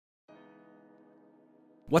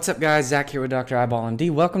What's up guys, Zach here with Dr. Eyeball MD.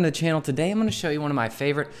 Welcome to the channel. Today I'm going to show you one of my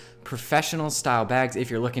favorite professional style bags if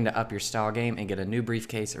you're looking to up your style game and get a new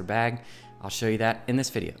briefcase or bag. I'll show you that in this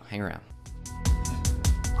video. Hang around.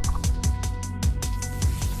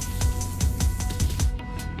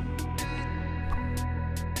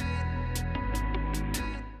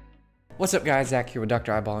 What's up guys, Zach here with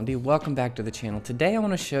Dr. Eyeball MD. Welcome back to the channel. Today I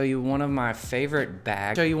want to show you one of my favorite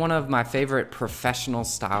bags, professional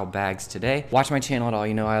style bags today. Watch my channel at all,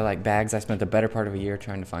 you know I like bags. I spent the better part of a year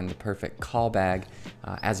trying to find the perfect call bag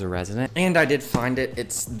as a resident. And I did find it.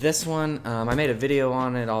 It's this one. I made a video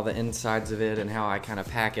on it, all the insides of it and how I kind of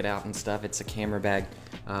pack it out and stuff. It's a camera bag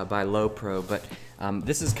by Low Pro, but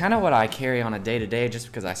this is kind of what I carry on a day-to-day just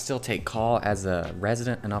because I still take call as a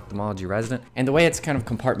resident, an ophthalmology resident. And the way it's kind of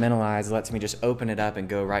compartmentalized lets me just open it up and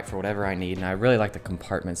go right for whatever I need. And I really like the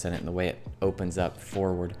compartments in it and the way it opens up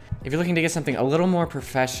forward. If you're looking to get something a little more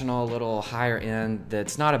professional, a little higher end,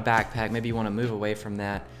 that's not a backpack, maybe you want to move away from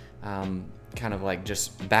that, kind of like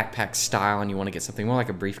just backpack style and you want to get something more like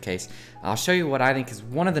a briefcase, I'll show you what I think is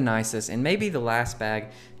one of the nicest and maybe the last bag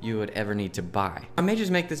you would ever need to buy. I may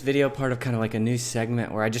just make this video part of kind of like a new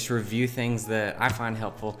segment where I just review things that I find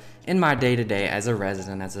helpful in my day-to-day as a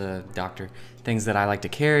resident, as a doctor, things that I like to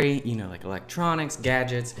carry, you know, like electronics,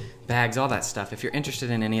 gadgets, bags, all that stuff. If you're interested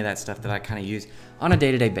in any of that stuff that I kind of use on a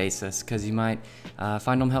day-to-day basis, because you might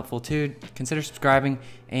find them helpful too, consider subscribing,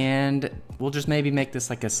 and we'll just maybe make this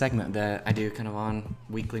like a segment that I do kind of on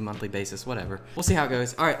weekly, monthly basis, whatever. We'll see how it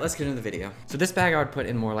goes. All right, let's get into the video. So this bag I would put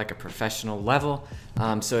in more like a professional level.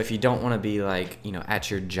 So if you don't want to be like, you know, at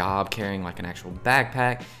your job carrying like an actual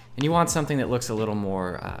backpack and you want something that looks a little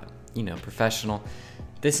more, you know, professional,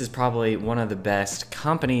 this is probably one of the best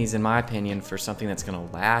companies in my opinion for something that's going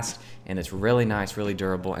to last and it's really nice, really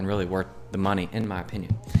durable, and really worth the money in my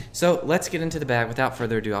opinion. So let's get into the bag. Without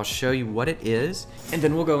further ado, I'll show you what it is and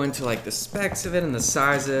then we'll go into like the specs of it and the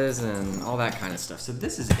sizes and all that kind of stuff. So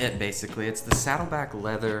this is it basically. It's the Saddleback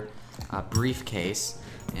leather briefcase.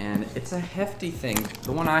 And it's a hefty thing.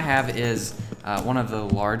 The one I have is one of the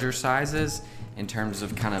larger sizes in terms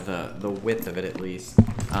of kind of the width of it at least.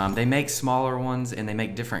 They make smaller ones and they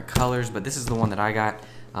make different colors, but this is the one that I got.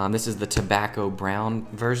 This is the tobacco brown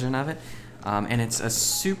version of it. And it's a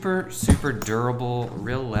super durable,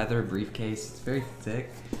 real leather briefcase. It's very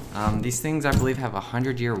thick. These things I believe have a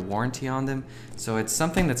 100-year warranty on them. So it's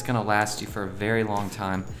something that's gonna last you for a very long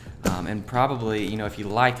time. And probably, you know, if you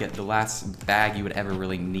like it, the last bag you would ever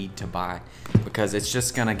really need to buy, because it's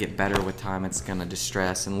just gonna get better with time. It's gonna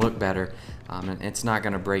distress and look better, and it's not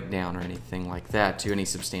gonna break down or anything like that to any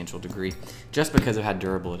substantial degree, just because of how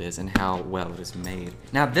durable it is and how well it is made.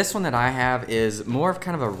 Now this one that I have is more of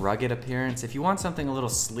kind of a rugged appearance. If you want something a little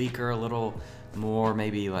sleeker, a little more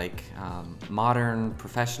maybe like modern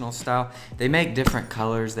professional style, they make different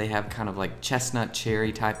colors. They have kind of like chestnut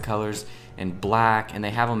cherry type colors and black, and they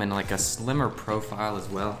have them in like a slimmer profile as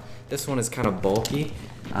well. This one is kind of bulky,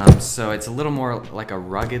 so it's a little more like a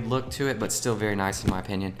rugged look to it, but still very nice in my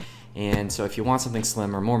opinion. And so if you want something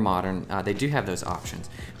slimmer, more modern, they do have those options.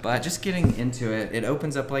 But just getting into it, it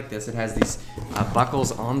opens up like this. It has these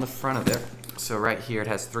buckles on the front of it. So right here it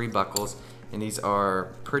has 3 buckles, and these are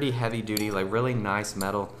pretty heavy duty, like really nice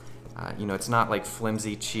metal. You know, it's not like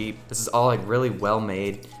flimsy, cheap. This is all like really well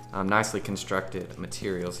made, nicely constructed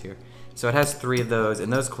materials here. So it has 3 of those,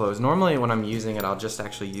 and those close. Normally when I'm using it, I'll just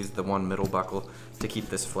actually use the one middle buckle to keep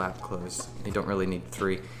this flap closed. You don't really need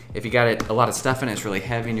 3. If you got it a lot of stuff in it, it's really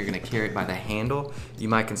heavy and you're gonna carry it by the handle, you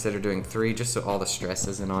might consider doing 3 just so all the stress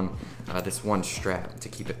isn't on this one strap to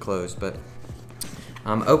keep it closed. But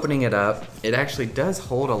opening it up, it actually does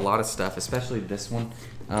hold a lot of stuff, especially this one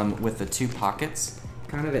with the 2 pockets.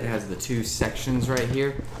 Kind of it has the 2 sections right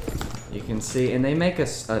here. You can see, and they make a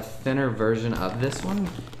thinner version of this one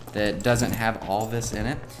that doesn't have all this in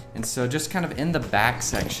it. And so just kind of in the back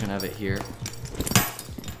section of it here,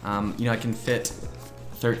 you know, I can fit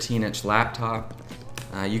 13-inch laptop.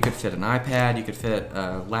 You could fit an iPad, you could fit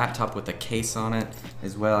a laptop with a case on it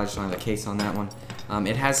as well. I just don't have a case on that one.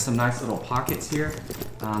 It has some nice little pockets here,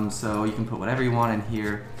 so you can put whatever you want in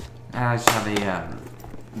here. I just have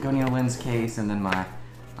a gonio lens case, and then my,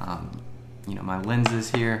 you know, my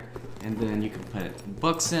lenses here, and then you can put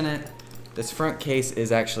books in it. This front case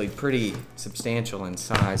is actually pretty substantial in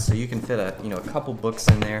size, so you can fit a, you know, a couple books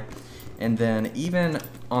in there. And then even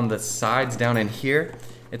on the sides down in here,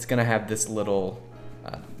 it's gonna have this little,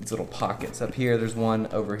 these little pockets. Up here, there's one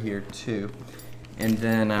over here too. And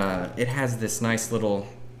then it has this nice little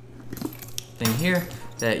thing here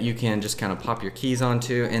that you can just kind of pop your keys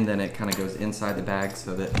onto, and then it kind of goes inside the bag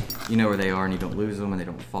so that you know where they are and you don't lose them and they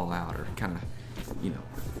don't fall out or kind of, you know,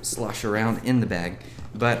 slosh around in the bag.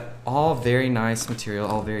 but all very nice material,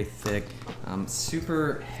 all very thick,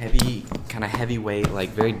 super heavy, kind of heavyweight, like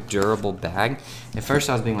very durable bag. At first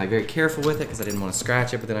I was being like very careful with it because I didn't want to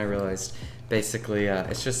scratch it, but then I realized basically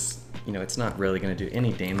it's just, you know, it's not really going to do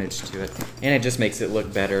any damage to it, and it just makes it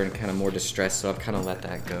look better and kind of more distressed, so I've kind of let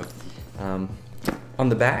that go. On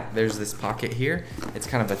the back, there's this pocket here. It's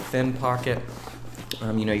kind of a thin pocket.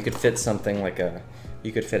 You know, you could fit something like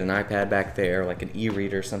you could fit an iPad back there, like an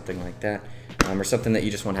e-reader, something like that, or something that you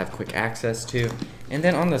just want to have quick access to. And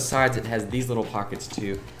then on the sides, it has these little pockets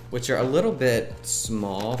too, which are a little bit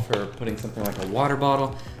small for putting something like a water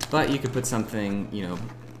bottle, but you could put something, you know,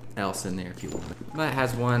 else in there if you want. But it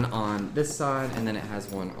has one on this side, and then it has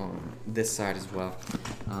one on this side as well.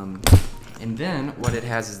 And then what it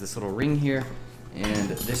has is this little ring here, and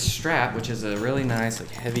this strap, which is a really nice, like,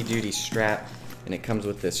 heavy-duty strap. And it comes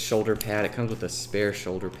with this shoulder pad. It comes with a spare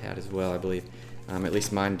shoulder pad as well, I believe. At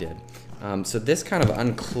least mine did. So this kind of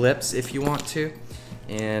unclips if you want to,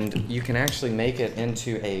 and you can actually make it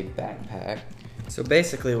into a backpack. So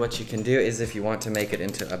basically what you can do is, if you want to make it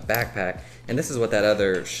into a backpack, and this is what that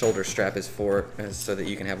other shoulder strap is for, so that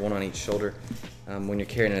you can have one on each shoulder when you're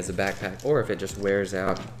carrying it as a backpack, or if it just wears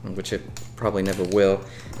out, which it probably never will.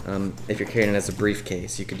 If you're carrying it as a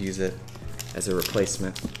briefcase, you could use it as a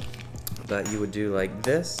replacement. But you would do like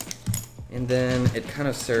this, and then it kind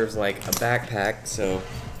of serves like a backpack. So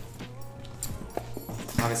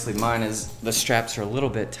obviously mine is, the straps are a little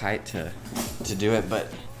bit tight to do it, but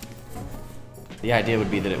the idea would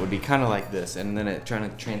be that it would be kind of like this, and then it kind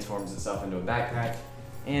of transforms itself into a backpack,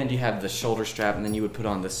 and you have the shoulder strap, and then you would put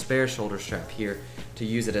on the spare shoulder strap here to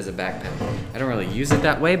use it as a backpack. I don't really use it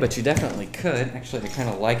that way, but you definitely could. Actually, I kind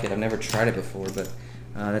of like it. I've never tried it before, but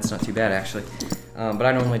that's not too bad actually. But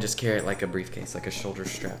I normally just carry it like a briefcase, like a shoulder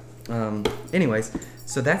strap. Anyways,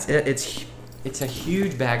 so that's it. It's a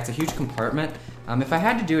huge bag. It's a huge compartment. If I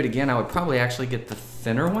had to do it again, I would probably actually get the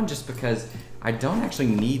thinner one, just because I don't actually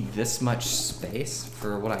need this much space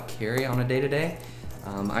for what I carry on a day-to-day.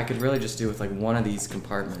 I could really just do with like one of these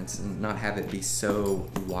compartments and not have it be so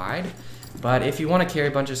wide. But if you want to carry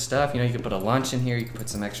a bunch of stuff, you know, you could put a lunch in here, you could put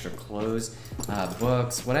some extra clothes,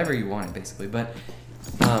 books, whatever you want, basically. But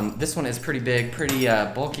this one is pretty big, pretty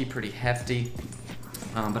bulky, pretty hefty,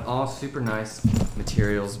 but all super nice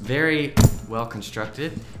materials, very well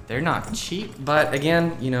constructed. They're not cheap, but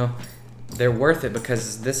again, you know, they're worth it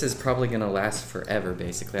because this is probably going to last forever,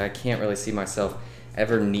 basically. I can't really see myself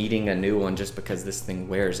ever needing a new one just because this thing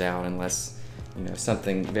wears out, unless, you know,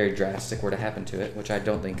 something very drastic were to happen to it, which I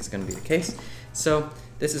don't think is going to be the case. So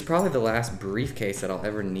this is probably the last briefcase that I'll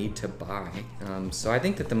ever need to buy. So I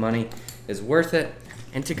think that the money is worth it.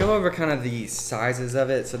 And to go over kind of the sizes of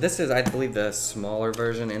it, so this is, I believe, the smaller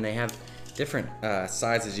version, and they have different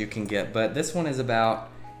sizes you can get, but this one is about,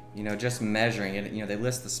 you know, just measuring it, you know, they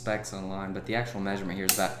list the specs online, but the actual measurement here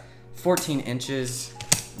is about 14 inches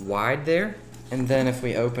wide there. And then if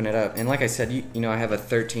we open it up, and like I said, you know, I have a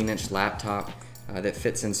 13-inch laptop that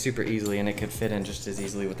fits in super easily, and it could fit in just as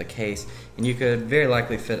easily with a case. And you could very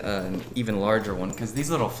likely fit an even larger one, because these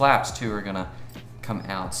little flaps too are gonna come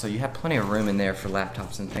out, so you have plenty of room in there for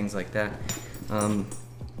laptops and things like that. And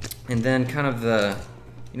then kind of the,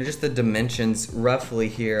 you know, just the dimensions roughly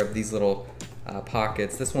here of these little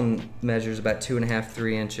pockets. This one measures about 2.5,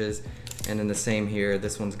 3 inches, and then the same here.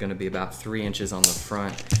 This one's going to be about 3 inches on the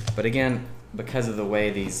front. But again, because of the way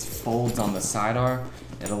these folds on the side are,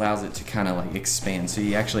 it allows it to kind of like expand. So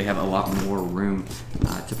you actually have a lot more room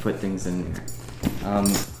to put things in there.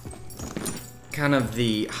 Kind of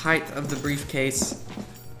the height of the briefcase,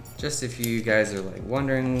 just if you guys are like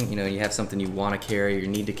wondering, you know, you have something you want to carry or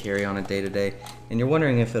need to carry on a day-to-day, and you're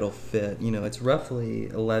wondering if it'll fit, you know, it's roughly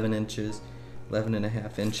 11 inches,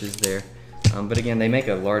 11.5 inches there. But again, they make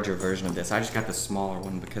a larger version of this. I just got the smaller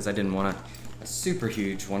one because I didn't want a super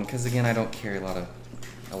huge one, because again, I don't carry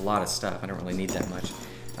a lot of stuff. I don't really need that much.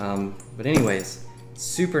 But anyways,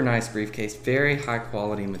 super nice briefcase, very high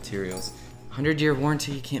quality materials. 100-year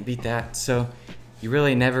warranty, you can't beat that. So you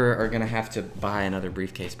really never are gonna have to buy another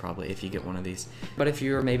briefcase probably if you get one of these. But if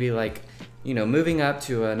you're maybe like, you know, moving up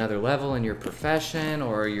to another level in your profession,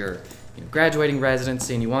 or you're graduating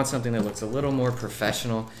residency and you want something that looks a little more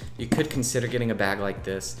professional, you could consider getting a bag like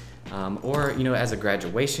this. Or, you know, as a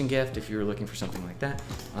graduation gift, if you were looking for something like that,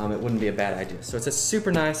 it wouldn't be a bad idea. So it's a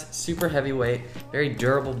super nice, super heavyweight, very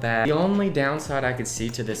durable bag. The only downside I could see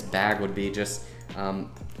to this bag would be just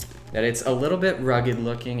that it's a little bit rugged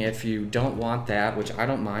looking. If you don't want that, which I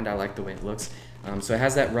don't mind, I like the way it looks. So it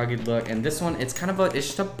has that rugged look, and this one, it's kind of it's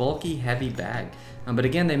just a bulky, heavy bag. But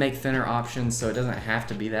again, they make thinner options, so it doesn't have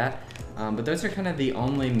to be that. But those are kind of the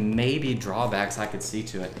only maybe drawbacks I could see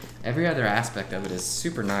to it. Every other aspect of it is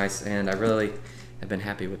super nice, and I really have been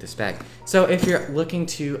happy with this bag. So if you're looking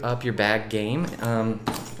to up your bag game,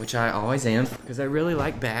 which I always am, because I really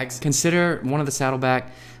like bags, consider one of the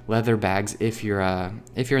Saddleback leather bags if you're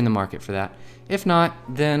in the market for that. If not,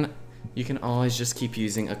 then you can always just keep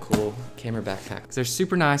using a cool camera backpack. They're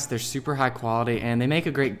super nice, they're super high quality, and they make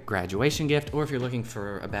a great graduation gift, or if you're looking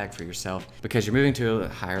for a bag for yourself because you're moving to a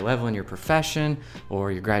higher level in your profession,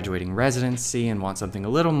 or you're graduating residency and want something a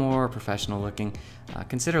little more professional looking,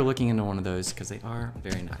 consider looking into one of those because they are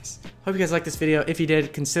very nice. Hope you guys liked this video. If you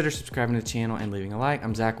did, consider subscribing to the channel and leaving a like.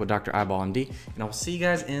 I'm Zach with Dr. Eyeball MD, and I will see you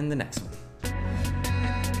guys in the next one.